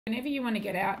Whenever you want to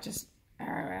get out, just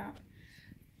arrow out.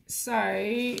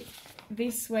 So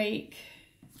this week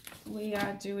we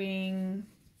are doing,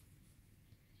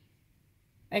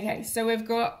 okay, so we've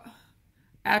got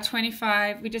our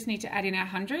 25, we just need to add in our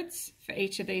hundreds for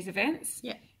each of these events.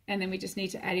 Yeah. And then we just need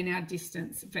to add in our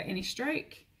distance for any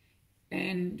stroke.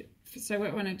 And so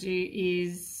what I want to do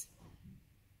is,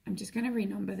 I'm just going to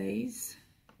renumber these.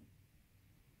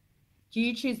 Do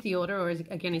you choose the order, or is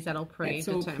that all pre-determined? It's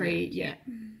all pre, yeah.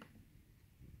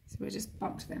 So we just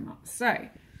bumped them up. So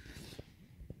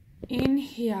in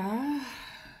here,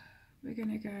 we're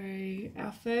going to go,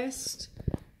 our first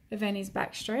event is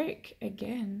backstroke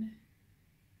again.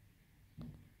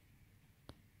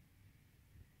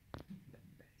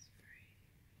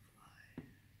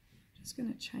 Just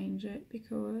going to change it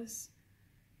because,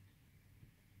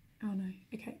 oh no,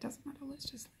 okay, it doesn't matter, let's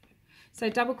just leave it. So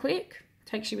double click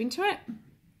takes you into it,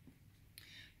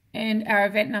 and our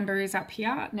event number is up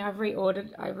here. Now I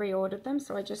reordered them,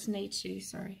 so I just need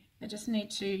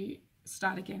to,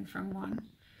 start again from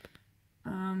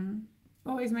 1.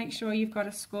 Always make sure you've got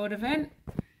a scored event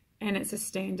and it's a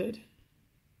standard,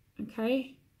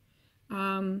 okay?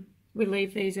 We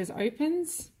leave these as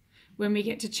opens. When we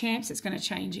get to champs, it's going to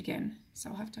change again.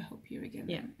 So I'll have to help you again.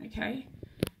 Yeah. Then, okay.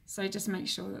 So just make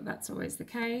sure that that's always the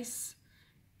case.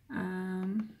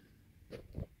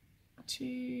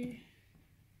 2.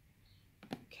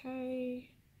 Okay.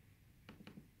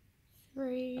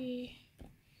 3.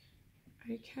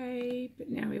 Okay. But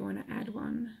now we want to add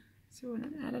 1. So we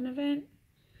want to add an event.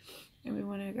 And we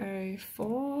want to go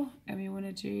 4. And we want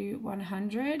to do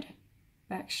 100.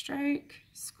 Backstroke.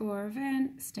 Score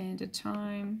event. Standard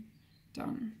time.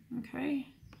 Done.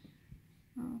 Okay.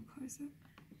 I'll close it.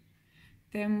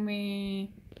 Then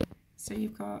so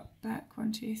you've got back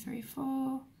 1, 2, 3,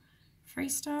 4,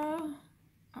 freestyle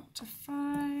up to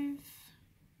 5,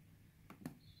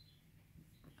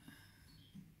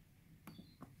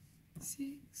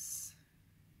 6,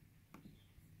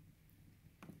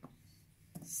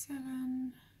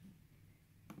 7,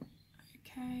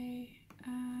 okay,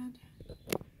 add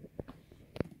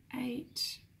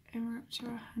 8, and we're up to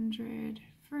 100,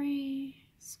 free,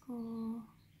 score.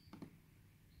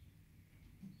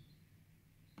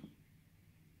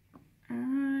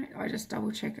 Alright, I just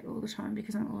double check it all the time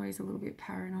because I'm always a little bit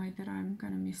paranoid that I'm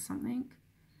going to miss something.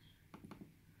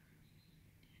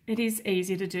 It is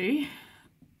easy to do.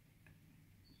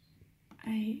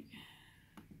 8,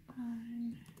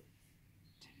 9,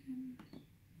 10,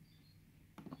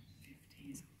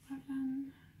 50 is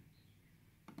 11.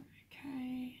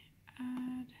 Okay,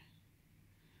 add,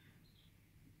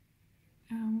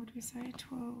 what do we say,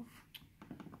 12.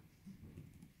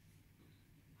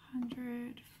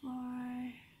 100,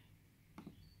 fly,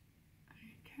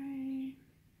 okay,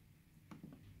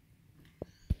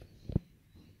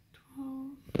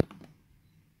 12,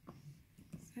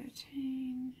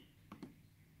 13,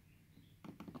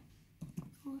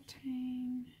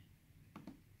 14,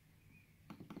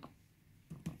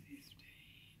 15,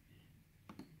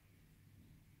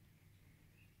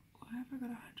 why have I got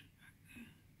 100 back there?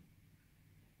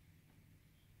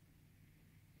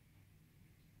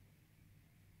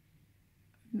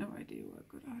 No idea why I've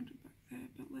got 100 back there,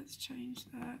 but let's change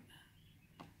that.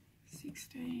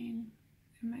 16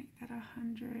 and make that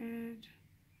 100.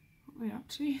 What are we up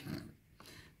to?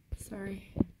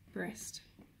 Sorry, breast.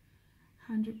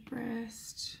 100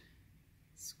 breast.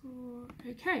 Score.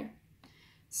 Okay.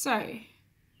 So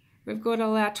we've got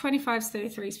all our 25s,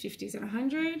 33s, 50s, and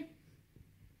 100.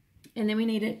 And then we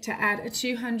need it to add a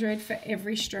 200 for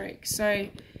every stroke. So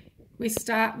we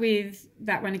start with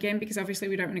that one again because obviously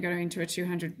we don't want to go into a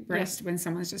 200 breast when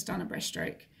someone's just done a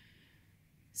breaststroke.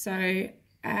 So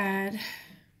add,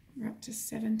 we're up to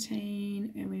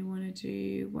 17 and we want to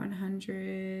do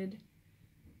 100.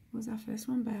 What was our first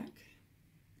one back?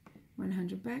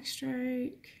 100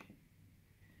 backstroke.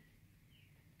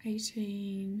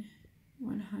 18,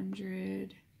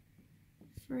 100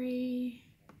 free.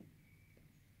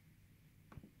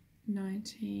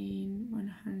 19,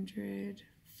 100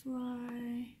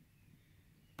 fly.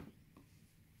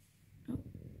 Oh,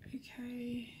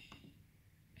 okay.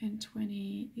 And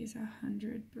 20 is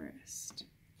 100 breast.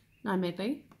 No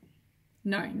medley?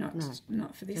 No,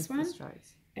 not for this one.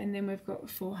 Strokes. And then we've got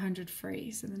 400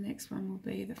 free. So the next one will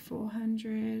be the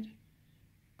 400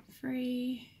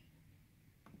 free.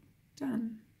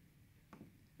 Done.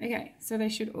 Okay, so they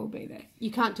should all be there. You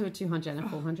can't do a 200 and a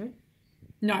 400?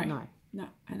 No. No,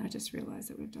 and I just realised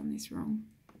that we've done this wrong.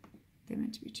 They're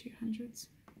meant to be 200s.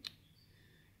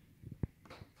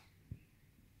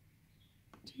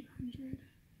 200.